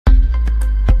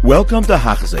Welcome to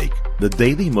Hachzik, the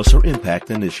Daily Musar Impact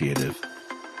Initiative.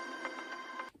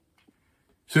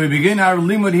 So we begin our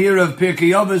limud here of Pirkei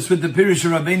Avos with the Pirush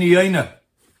of Rabbeinu Yoina.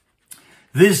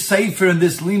 This sefer and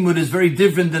this limud is very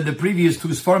different than the previous two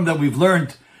sfarim that we've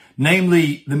learned,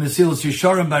 namely the Mesilas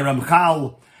Yesharim by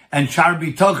Ramchal and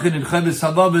Charbi Tochin and Cheves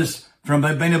Havavos from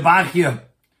Rabbeinu Bachya,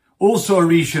 also a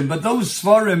Rishon. But those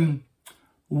sfarim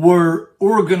were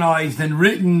organized and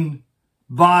written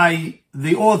by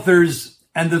the authors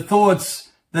and the thoughts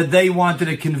that they wanted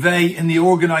to convey in the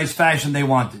organized fashion they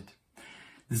wanted.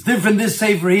 It's different this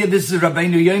sefer here. This is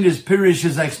Rabbeinu Yona's Pirush,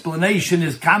 his explanation,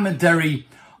 his commentary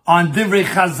on Divrei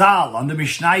Chazal, on the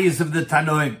Mishnayos of the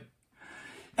Tanoim.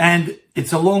 And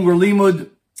it's a longer limud,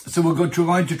 so we're going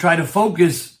to try to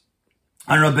focus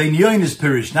on Rabbeinu Yona's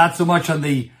Pirush, not so much on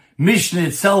the Mishnah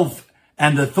itself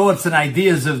and the thoughts and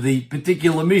ideas of the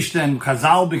particular Mishnah and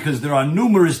Chazal, because there are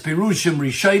numerous Pirushim,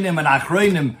 Rishonim and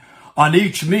Achronim on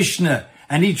each Mishnah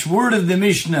and each word of the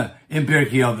Mishnah in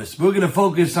Pirkei Avos. We're going to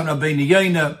focus on Rabbeinu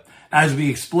Yona, as we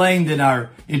explained in our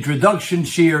introduction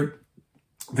shir,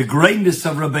 the greatness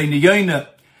of Rabbeinu Yona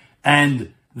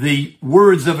and the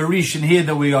words of a Rishon here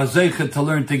that we are zeicha to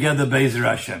learn together, Be'ezer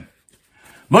Hashem.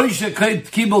 Moshe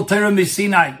kibel Torah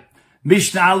miSinai.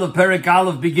 Mishnah Aleph, Perek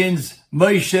Aleph begins,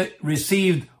 Moshe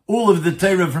received all of the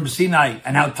Torah from Sinai,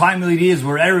 and how timely it is.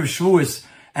 We're Erev Shavuos,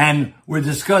 and we're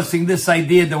discussing this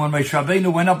idea that when Moshe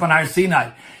Rabbeinu went up on Har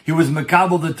Sinai, he was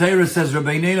Makabel the Torah, says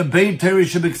Rabbeinu, Bein Torah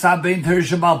Shebiksav, Bein Torah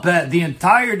Shebal Peh, the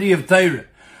entirety of Torah,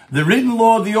 the written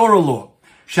law, the oral law,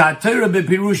 Shah Torah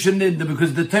Bepirusha Nidna,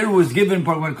 because the Torah was given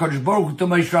by when Kodesh Baruch Hu to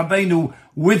Moshe Rabbeinu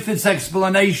with its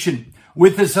explanation,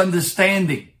 with its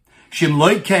understanding. Shem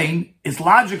Loi Kain, it's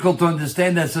logical to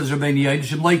understand that, says Rabbeinu Yoina.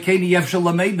 Shem Loi Kain Yefshel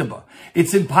Lameidaba.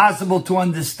 It's impossible to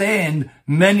understand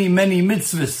many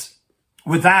mitzvahs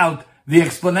without the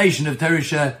explanation of Torah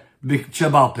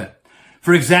Shebal Peh.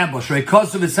 For example, Shrei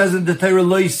Kosov, it says in the Torah,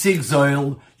 Loi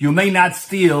Sigzoil, you may not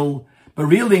steal, but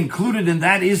really included in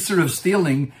that Isser of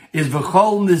stealing is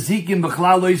V'chol Nezikim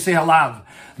B'chlal Loi Halav.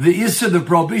 The Isser, the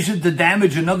prohibition to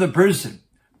damage another person.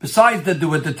 Besides that,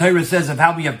 what the Torah says of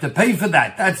how we have to pay for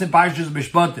that, that's in Parshas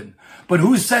Mishpatim. But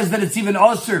who says that it's even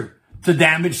usher to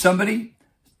damage somebody?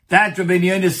 That Rabbeinu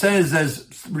Yoina says, as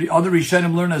other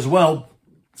Rishonim learn as well,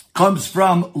 comes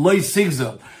from Loi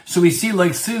Sigzel. So we see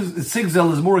like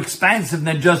Sigzel is more expansive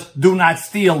than just do not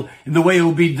steal in the way it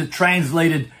will be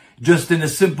translated just in a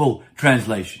simple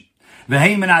translation.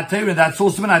 V'heim in Torah, that's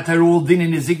also in Torah, all din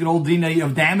in Nezik, all din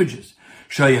of damages.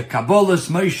 Shoya Kabbalas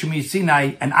Moshe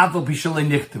Sinai and Avos Pishalei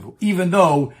Nichtavu, even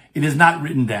though it is not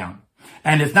written down.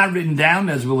 And it's not written down,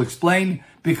 as we'll explain,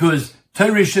 because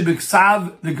Torah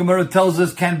Shebiksav, the Gemara tells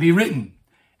us, can be written.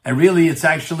 And really it's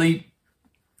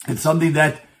something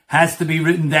that has to be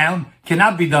written down,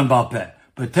 cannot be done Bal Peh.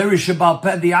 But Torah Shebal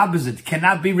Peh, the opposite,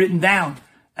 cannot be written down.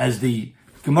 As the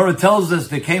Gemara tells us,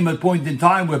 there came a point in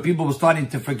time where people were starting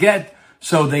to forget,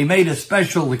 so they made a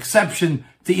special exception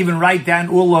to even write down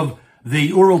all of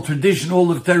the oral tradition,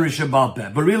 all of Torah Shebal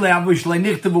Peh. But really, Avos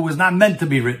Nichtavu was not meant to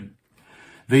be written.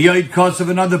 The Yoid Kos of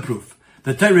another proof.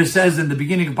 The Torah says in the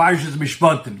beginning of Parshas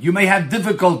Mishpatim, you may have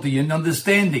difficulty in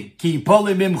understanding. Ki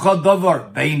polim imcha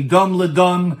davar, bein dam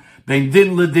ledam, bein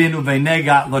din ledin, uvein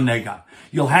nega lenega.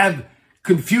 You'll have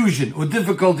confusion or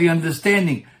difficulty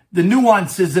understanding the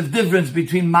nuances of difference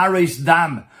between mares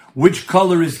dam, which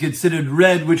color is considered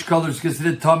red, which color is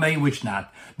considered tamei, which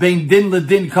not. Bein din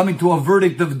ledin, coming to a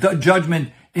verdict of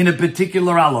judgment in a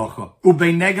particular halacha.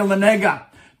 Uvein nega lenega,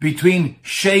 between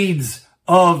shades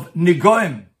of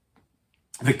nigoim.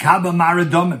 The Kaba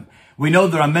Maradomim. We know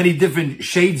there are many different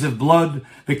shades of blood.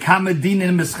 The Kama Din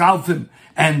and Mischalfim.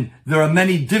 And there are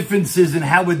many differences in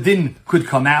how a din could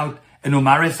come out. And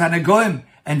Umaris Hanagoim.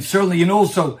 And certainly, and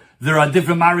also, there are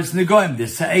different Maris Nagoim.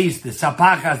 There's Sa'is, there's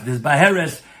Sapachas, there's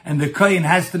Baheres. And the Kohen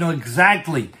has to know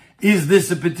exactly, is this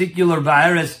a particular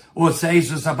Baheres or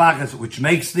Sa'is or Sapachas, which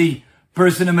makes the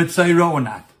person a Mitzayro or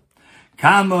not. The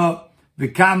Kama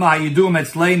Hayidum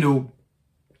Etzleinu,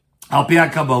 Al Pi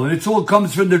HaKabbalah. And it all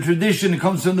comes from the tradition, it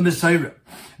comes from the Messiah.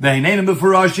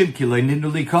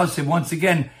 Once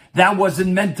again, that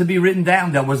wasn't meant to be written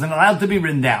down. That wasn't allowed to be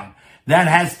written down. That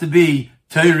has to be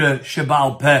Torah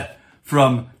Shebal Peh,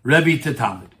 from Rebbe to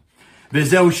Talmud.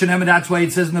 That's why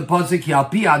it says in the Pasuk,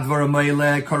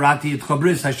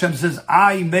 Hashem says,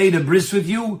 I made a bris with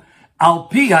you, Al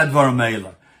Pi Hadvar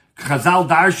Meila. Chazal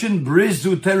Darshan,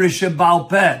 Brizu Torah Shebal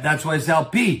Peh. That's why it's Al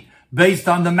Pi, based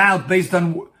on the mouth, based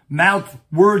on mouth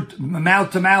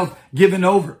to mouth, given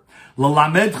over. The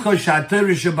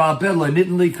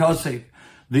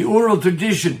oral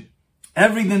tradition,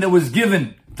 everything that was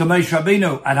given to Moshe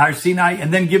Rabbeinu at Har Sinai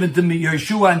and then given to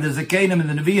Yeshua and the Zakenim and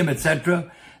the Nevi'im,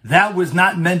 etc., that was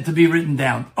not meant to be written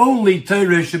down. Only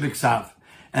Torah Shebiksav.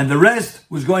 And the rest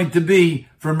was going to be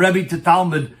from Rebbe to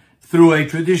Talmud through a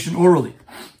tradition orally.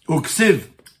 Uksiv.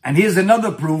 And here's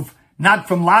another proof, not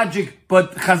from logic,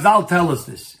 but Chazal tell us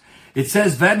this. It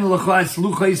says, Chazal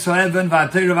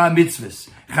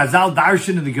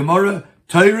darshan in the Gemara,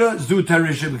 Torah zu Torah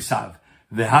Shebiksav.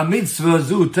 V'ha-mitzvah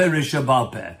zu Torah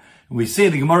Shebal Peh. We see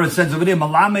the Gemara says over there,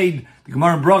 Malamed, the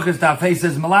Gemara in Brachas Tafei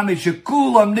says, Malamed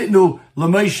shekulam nitnu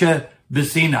l'Moshe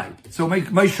b'Sinai. So Moshe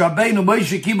Rabbeinu,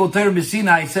 Moshe kibul Torah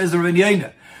b'Sinai, says the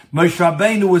Rebbeinu. Moshe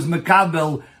Rabbeinu was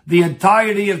mekabel the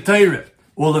entirety of Torah,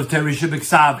 all of Torah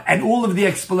Shebiksav, and all of the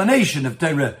explanation of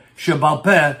Torah Shebal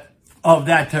Peh of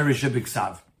that Torah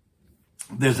Shebiksav.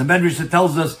 There's a medrash that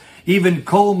tells us, even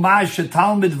kol ma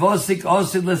shetalmid vosik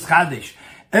osid l'schadish.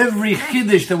 Every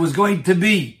chiddush that was going to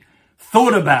be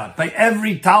thought about by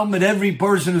every Talmud, every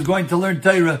person who's going to learn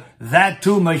Torah, that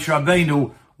too Moshe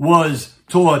Rabbeinu was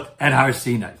taught at Har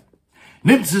Sinai.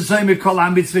 All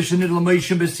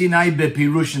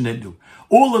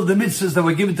of the mitzvahs that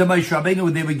were given to Moshe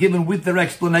Rabbeinu, they were given with their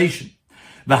explanation.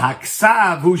 That's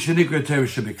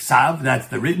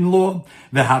the written law.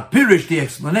 The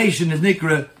explanation is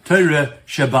Nikra Torah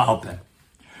Sheba'al Peh.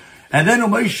 And then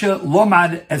Moshe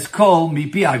Lomad Eskol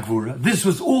Mipi Agvura. This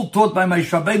was all taught by Moshe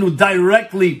Rabbeinu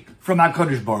directly from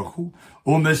HaKadosh Baruch Hu.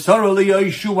 Umesara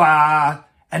Yeshua.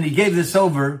 And he gave this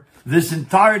over, this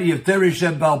entirety of Torah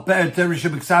Sheba'al Peh, Torah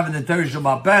Shebiksav, and the Torah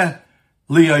Sheba'al Peh,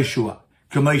 Yeshua.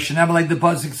 Kamei like the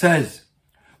pasuk says,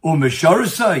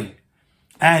 Umesharasai,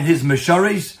 and his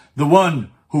Mesharis, the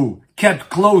one who kept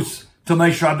close to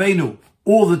Moshe Rabbeinu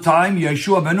all the time,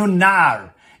 Yeshua Benu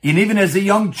Nar, and even as a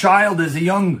young child, as a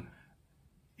young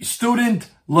student,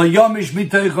 Lo Yomish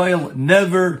Mitoichel,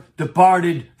 never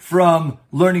departed from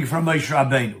learning from Moshe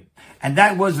Rabbeinu. And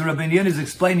that was what Rabbi Yen is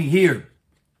explaining here,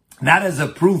 not as a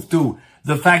proof to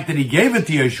the fact that he gave it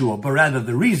to Yeshua, but rather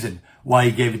the reason why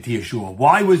he gave it to Yeshua.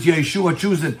 Why was Yeshua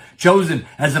chosen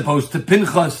as opposed to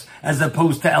Pinchas, as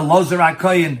opposed to Elazar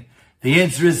HaKohen? The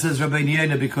answer is, says Rabbi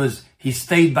Yen, because he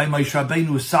stayed by Moshe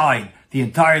Rabbeinu's side the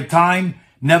entire time,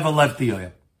 never left the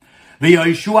Oya.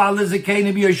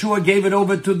 Yeshua gave it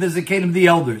over to the Zakenim, the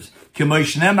elders.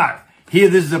 Here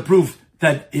this is a proof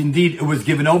that indeed it was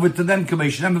given over to them.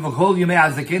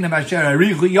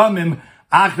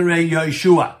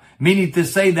 Meaning to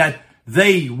say that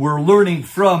they were learning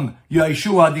from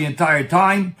Yeshua the entire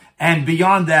time, and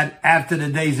beyond that, after the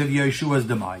days of Yeshua's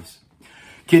demise.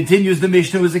 Continues the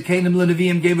Mishnah, was Zakenim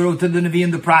l'Neviim, gave it over to the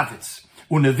Nevi'im, the prophets.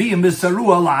 U'Nevi'im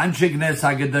misarua la'anshei Knes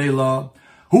HaGedolah.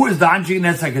 Who is the Anshe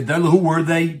Knes HaGedolah? Who were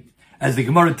they? As the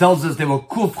Gemara tells us, they were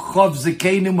Kuf Chav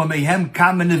Zakenim U'Mehem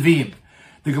Kam Nevi'im.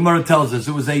 The Gemara tells us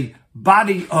it was a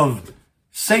body of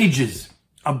sages,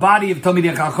 a body of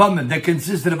Talmidei Chachamim that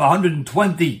consisted of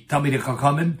 120 Talmidei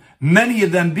Chachamim, many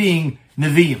of them being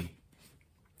Nevi'im.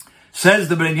 Says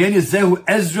the Brenyan Zehu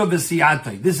Ezra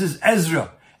v'Siyatei. This is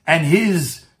Ezra and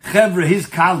his chevra, his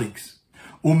colleagues.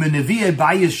 And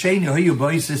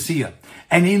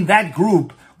in that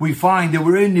group, we find there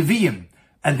were in Nevi'im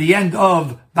at the end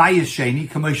of Bayis Sheni.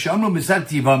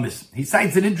 He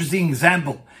cites an interesting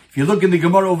example. If you look in the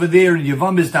Gemara over there in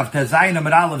Yevamis Daf Tezayin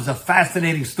Amud Aleph, it's a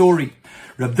fascinating story.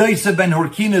 Reb Doisa ben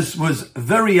Horkinus was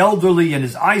very elderly and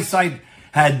his eyesight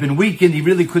had been weakened. He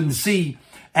really couldn't see.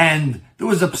 And there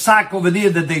was a psak over there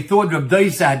that they thought Reb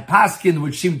Doisa had paskin,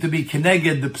 which seemed to be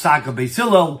keneged the psak of Beis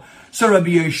Hillel. So Rabbi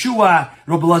Yeshua,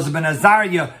 Rabbi Elazar ben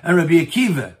Azariah, and Rabbi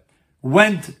Akiva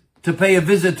went to pay a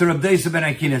visit to Rabbi Doisa ben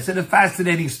Horkinus. It's a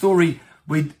fascinating story.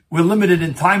 We're limited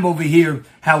in time over here.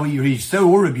 How he reached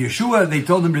so Rabbi Yeshua. They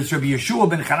told him it's Rabbi Yeshua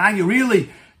ben Chananya. Really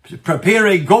prepare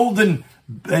a golden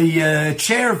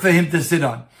chair for him to sit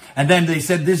on. And then they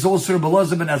said this is also Rabbi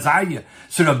Elazar ben Azariah.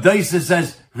 So Rabbi Doisa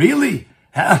says, really?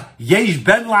 Yesh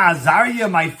ben la Azariah,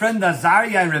 my friend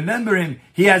Azariah, I remember him.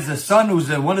 He has a son who's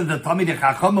one of the Talmidei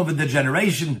Chacham of the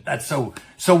generation. That's so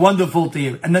wonderful to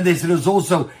hear. And then they said there's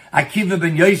also Akiva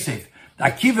ben Yosef.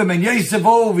 Akiva ben Yosef,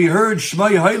 oh, we heard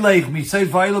Shmoi Hoylech, Misei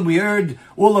Feilim, we heard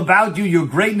all about you, your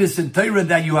greatness in Torah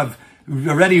that you have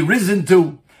already risen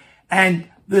to. And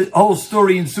the whole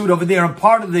story ensued over there. And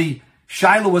part of the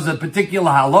Shiloh was a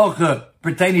particular halacha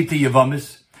pertaining to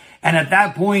Yevamis. And at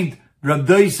that point, Reb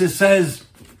Doisa says,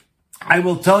 I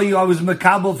will tell you, I was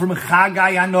Mekabel from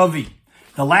Chagai Anovi.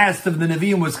 The last of the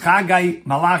Nevi'im was Chagai,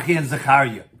 Malachi, and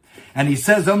Zechariah. And he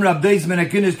says, when I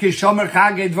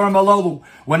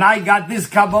got this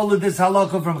Kabbalah, this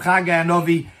halacha from Chagai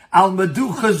Anovi, Al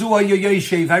Meducha Zua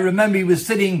Yoyeshev. I remember he was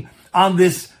sitting on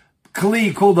this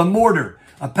kli called a mortar,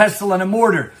 a pestle and a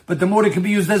mortar, but the mortar can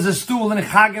be used as a stool, and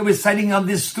Chagai was sitting on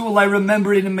this stool. I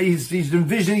remember it, he's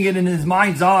envisioning it in his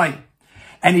mind's eye.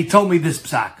 And he told me this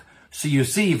psak. So you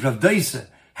see, if Rav Deisa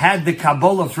had the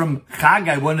Kabbalah from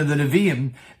Chagai, one of the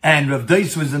Nevi'im, and Rav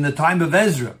Deisa was in the time of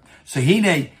Ezra. So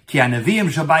Hine, ki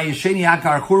ha-Nevi'im shabai yesheni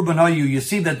akar churban hayu. You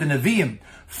see that the Nevi'im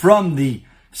from the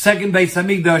second Beis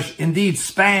Hamikdash indeed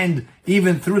spanned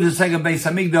even through the second Beis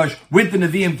Hamikdash with the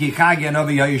Nevi'im ki Chagai and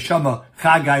Avi Hayishama.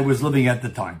 Chagai was living at the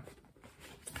time.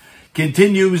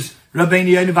 Continues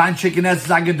Rabbeinu Yonav Anshe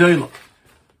Knesset Agadola.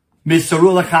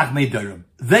 Misarula Chachmei Dorim.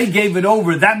 They gave it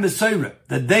over, that Messiah,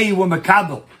 that they were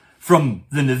Makabel from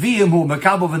the Nevi'im, who were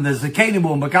Makabel from the Zakenim, who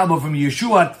were Makabel from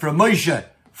Yeshua, from Moshe,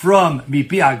 from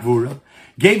Mipi Agvura,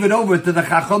 gave it over to the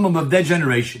Chachamim of their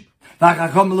generation.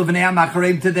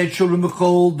 To their children,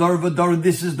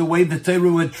 this is the way the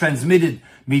Torah was transmitted,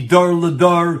 Midor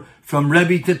Lador, from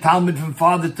Rebbe to Talmud, from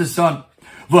father to son.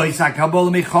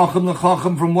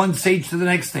 From one stage to the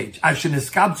next stage.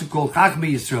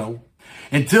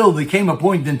 Until there came a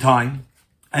point in time,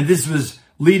 and this was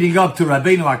leading up to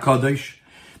Rabbeinu HaKadosh,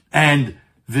 and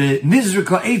the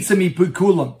Nizrika Eitzami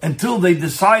Pukulam, until they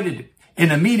decided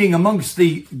in a meeting amongst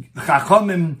the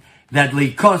Chachamim that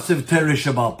Leikosev Torah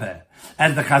Shabal Peh.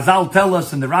 As the Chazal tell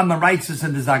us, and the Rambam writes us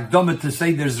in the Zakdoma to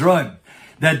say there's Rome,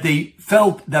 that they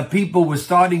felt that people were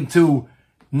starting to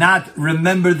not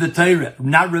remember the Torah,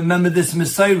 not remember this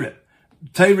Messiah.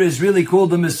 Torah is really called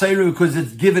the Messiah because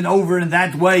it's given over in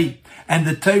that way. And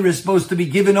the Torah is supposed to be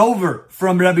given over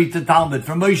from Rebbe to Talmud,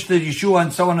 from Moshe to Yeshua,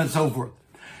 and so on and so forth.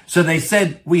 So they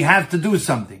said, we have to do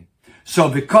something. So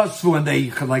because when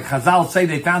they, like Chazal say,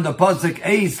 they found a pasuk,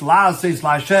 Eis la'aseis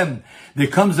la'Hashem, there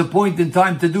comes a point in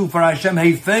time to do for Hashem,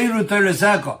 Heiferu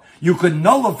Torasecha. You could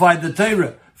nullify the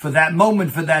Torah for that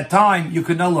moment, for that time, you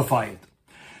could nullify it.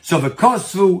 So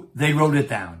because they wrote it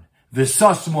down.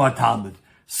 V'sosmu Talmud.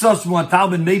 Sosmu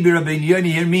Talmud, maybe Rabbeinu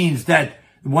Yoni here means that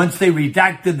once they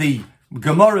redacted the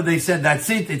Gemara, they said, that's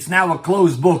it, it's now a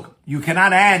closed book. You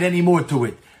cannot add any more to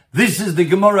it. This is the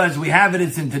Gemara as we have it,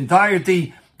 it's in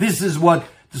entirety. This is what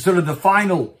the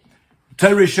final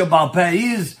Torah Shabal Peh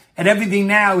is, and everything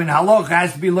now in Halacha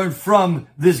has to be learned from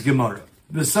this Gemara.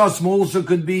 The Sosm also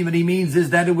could be, what he means is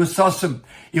that it was Sosm.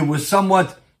 It was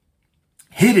somewhat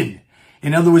hidden.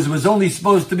 In other words, it was only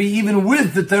supposed to be, even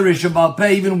with the Torah Shabal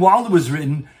Peh, even while it was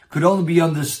written, could only be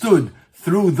understood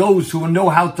through those who know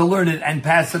how to learn it and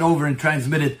pass it over and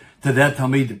transmit it to their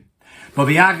Talmidim.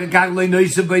 Nothing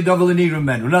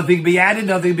be added,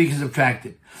 nothing be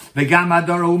subtracted. That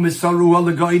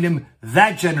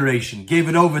generation gave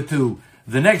it over to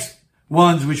the next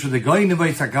ones, which were the Goinim,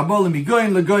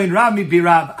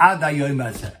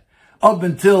 up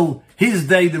until his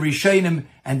day, the Rishonim,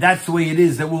 and that's the way it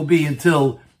is, that will be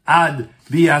until Ad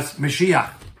Bias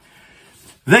Mashiach.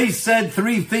 They said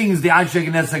three things, the Anshe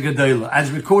Knesset Gedola,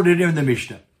 as recorded here in the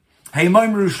Mishnah.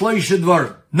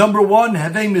 Number one,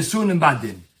 Havei Mesunim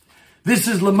Badin. This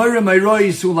is Lamura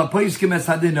Meirois Ula Poiskim Es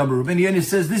Hadin Amru. And he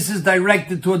says this is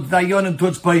directed towards Dayanim,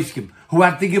 towards Poiskim, who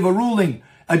have to give a ruling,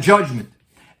 a judgment.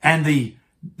 And the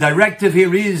directive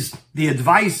here is, the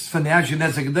advice from the Anshe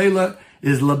Knesset Gedola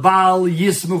is Labal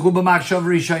Yismuchu B'Machshav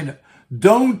Rishayna.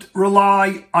 Don't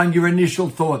rely on your initial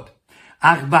thought.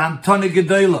 Ach B'Ham Tana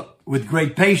Gedola, with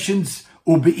great patience,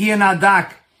 U'Be'ian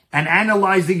Adak, and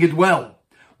analyzing it well.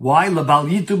 Why? Labal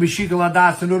Yitu B'Shikol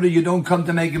Adas, in order you don't come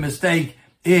to make a mistake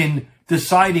in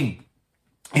deciding,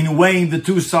 in weighing the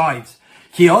two sides.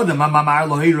 Says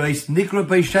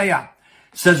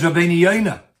Rabbeinu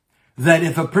Yonah, that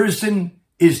if a person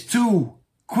is too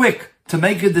quick to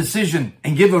make a decision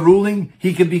and give a ruling,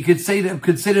 he can be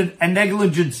considered a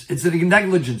negligence. It's a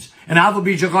negligence. And I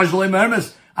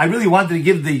really wanted to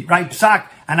give the right psak,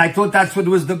 and I thought that's what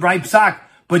was the right psak,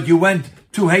 but you went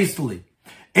too hastily.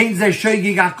 It's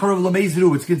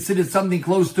considered something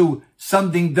close to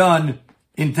something done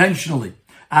intentionally.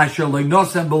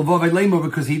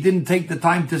 Because he didn't take the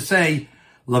time to say,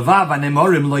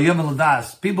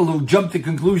 people who jump to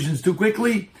conclusions too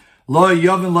quickly, they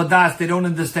don't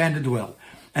understand it well.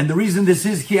 And the reason this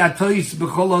is, we're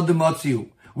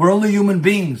only human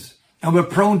beings, and we're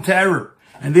prone to error.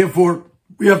 And therefore,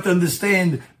 we have to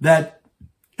understand that,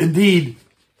 indeed,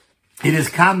 it is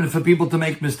common for people to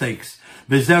make mistakes.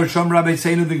 The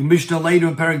Mishnah later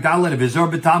in Perek Dalet,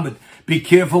 be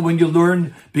careful when you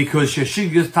learn, because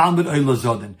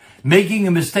making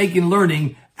a mistake in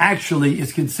learning actually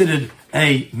is considered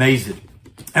a mazid.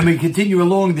 And we continue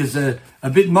along. There's a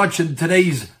bit much in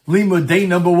today's limud, day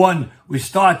number 1. We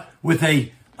start with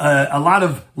a lot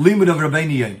of limud of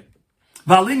Rabbeinu Yonah.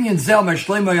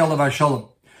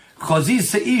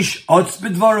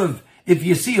 if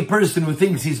you see a person who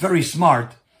thinks he's very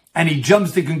smart and he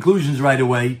jumps to conclusions right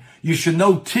away, you should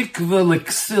know tikva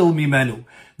leksil mimenu,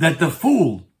 that the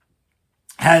fool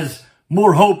has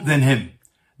more hope than him,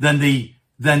 than the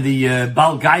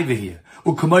Bal Gaiva here.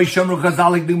 U'kamay shamru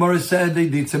chazalik, the Gemara said, the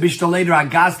tzabishta later,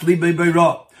 agas libei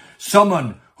beira,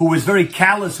 someone who is very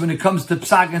callous when it comes to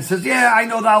psak and says, yeah, I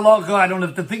know the halacha, I don't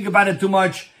have to think about it too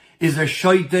much, is a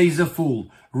shaita, he's a fool.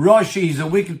 Rashi, he's a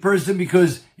wicked person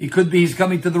because it could be he's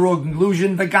coming to the wrong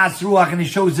conclusion, v'gas ruach, and he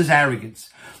shows his arrogance.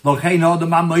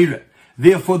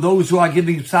 Therefore, those who are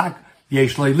giving psak,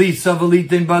 yesh leilisa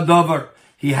v'litin badavar,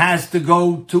 he has to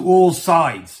go to all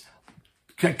sides,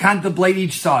 contemplate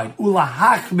each side. Ula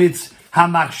hachmitz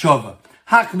hamachshava.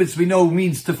 Hachmitz, we know,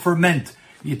 means to ferment.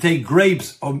 You take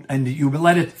grapes and you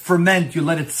let it ferment, you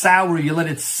let it sour, you let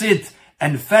it sit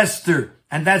and fester,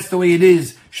 and that's the way it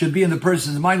is, should be in the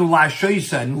person's mind,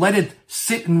 and let it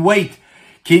sit and wait.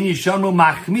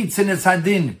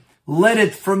 Let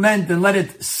it ferment and let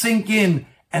it sink in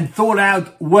and thought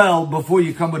out well before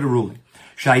you come with a ruling.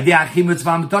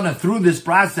 Through this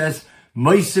process,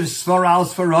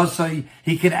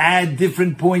 he can add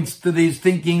different points to his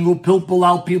thinking, and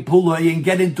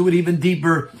get into it even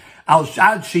deeper,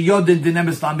 until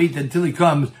he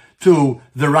comes to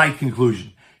the right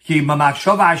conclusion. Because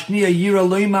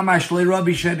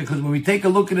when we take a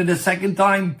look at it a second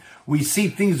time, we see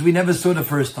things we never saw the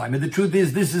first time. And the truth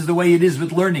is, this is the way it is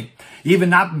with learning. Even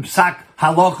not psak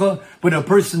halacha, when a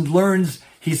person learns,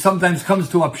 he sometimes comes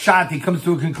to a pshat, he comes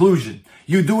to a conclusion.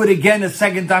 You do it again a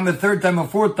second time, a third time, a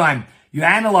fourth time. You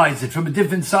analyze it from a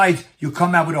different side, you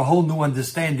come out with a whole new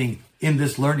understanding in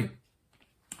this learning.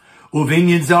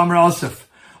 Uvinyan Zamar Asaf.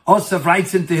 Asaf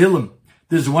writes in Tehillim.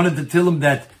 This is one of the Tehillim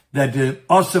that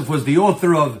Asaf was the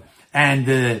author of, and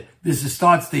this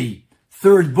starts the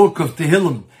third book of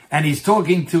Tehillim, and he's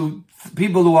talking to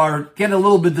people who get a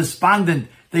little bit despondent.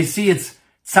 They see it's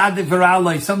tzaddik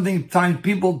v'ra'alai. Sometimes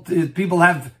people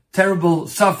have terrible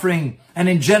suffering, and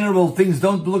in general things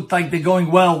don't look like they're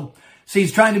going well. So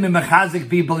he's trying to be mechazik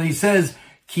people, and he says,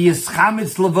 Ki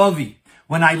yischametz levavi.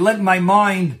 When I let my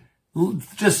mind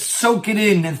just soak it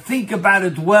in and think about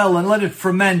it well and let it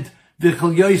ferment,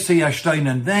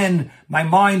 and then my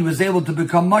mind was able to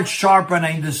become much sharper and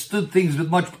I understood things with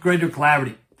much greater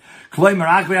clarity. I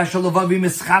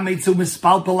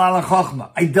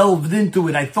delved into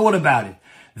it, I thought about it.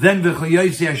 Then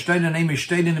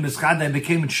I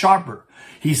became sharper.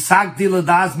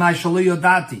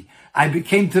 I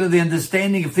became to the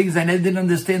understanding of things I didn't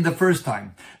understand the first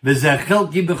time.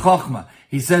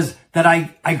 He says that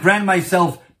I grant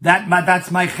myself that's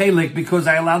my chelik because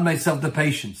I allowed myself the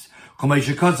patience. When I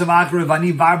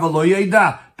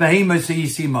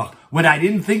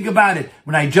didn't think about it,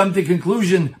 when I jumped to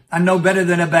conclusion, I'm no better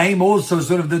than a behem also,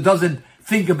 sort of that doesn't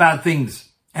think about things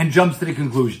and jumps to the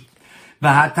conclusion. So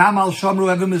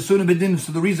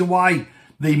the reason why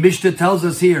the Mishnah tells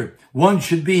us here, one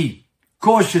should be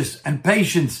cautious and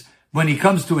patient when he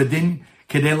comes to a din.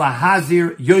 When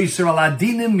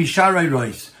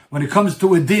it comes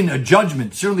to a din, a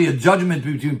judgment, certainly a judgment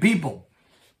between people,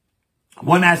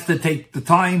 one has to take the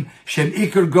time. Shem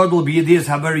Iker Godel b'Yediyas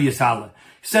Habari Yisala.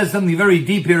 He says something very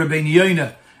deep here. Rabbeinu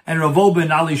Yoina and Rav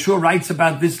Oben Ali Shur writes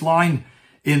about this line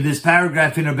in this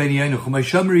paragraph in Rabbeinu Yoina.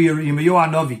 Chumashamri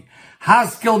Yirmiyahu Hanavi.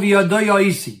 Haskel v'yadoya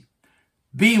isi.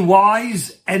 Be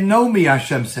wise and know me,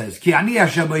 Hashem says. Ki ani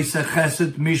Hashem oiseh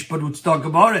chesed mishpat utzedakah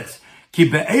b'aretz. Ki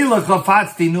be'elach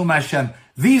hafatzti num Hashem.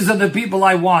 These are the people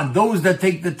I want. Those that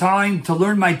take the time to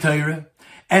learn my Torah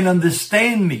and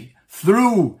understand me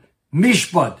through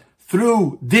mishpat,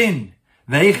 through din.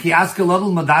 How could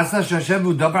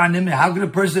a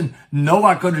person know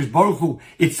HaKadosh Baruch Hu?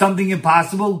 It's something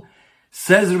impossible.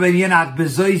 Says Rabbi Yenach,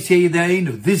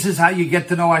 this is how you get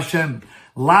to know Hashem.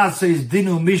 Hashem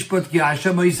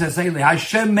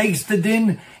makes the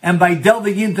din, and by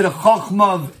delving into the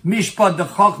chokhmah of mishpat, the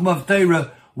chokhmah of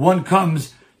Torah, one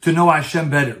comes to know Hashem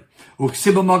better.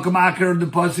 Mishpat.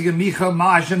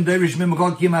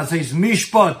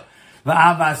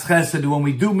 When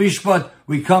we do mishpat,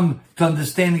 we come to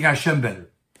understanding Hashem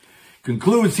better.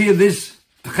 Concludes here this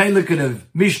chelik of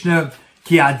Mishnah,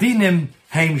 ki adinim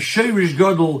heim sheirish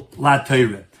gadol la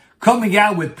Torah. Coming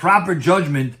out with proper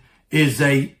judgment is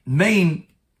a main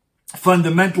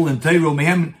fundamental in Torah.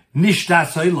 Mehem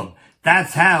nishtas olam.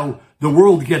 That's how the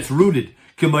world gets rooted.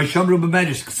 Again,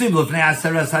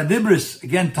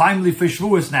 timely for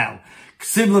Shavuos now.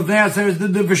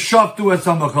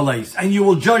 And you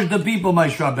will judge the people, my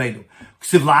Rabbeinu.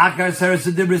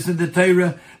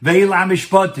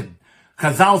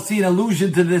 Chazal see an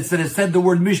allusion to this that has said the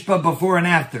word mishpat before and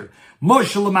after.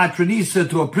 Moshe l'matronisa,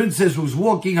 to a princess who's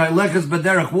walking, ha'ilechas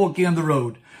b'derech, walking on the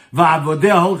road.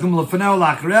 Va'avodeh holchem l'fanei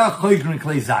l'achreach, choykren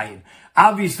klei zayin.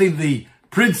 Obviously, the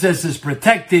princess is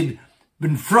protected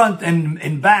in front and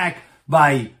in back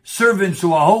by servants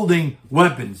who are holding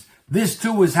weapons. This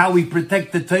too is how we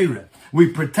protect the Torah. We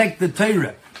protect the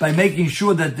Torah by making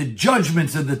sure that the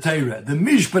judgments of the Torah, the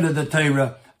mishpat of the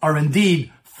Torah, are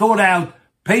indeed thought out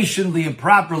patiently and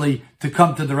properly to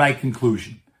come to the right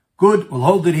conclusion. Good, we'll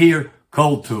hold it here.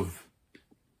 Kol Tuv.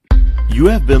 You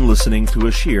have been listening to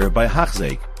a shir by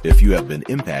Hachzeik. If you have been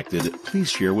impacted, please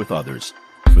share with others.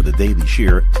 For the daily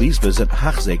shir, please visit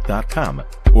Hachzeik.com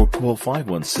or call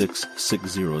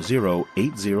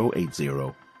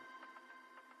 516-600-8080.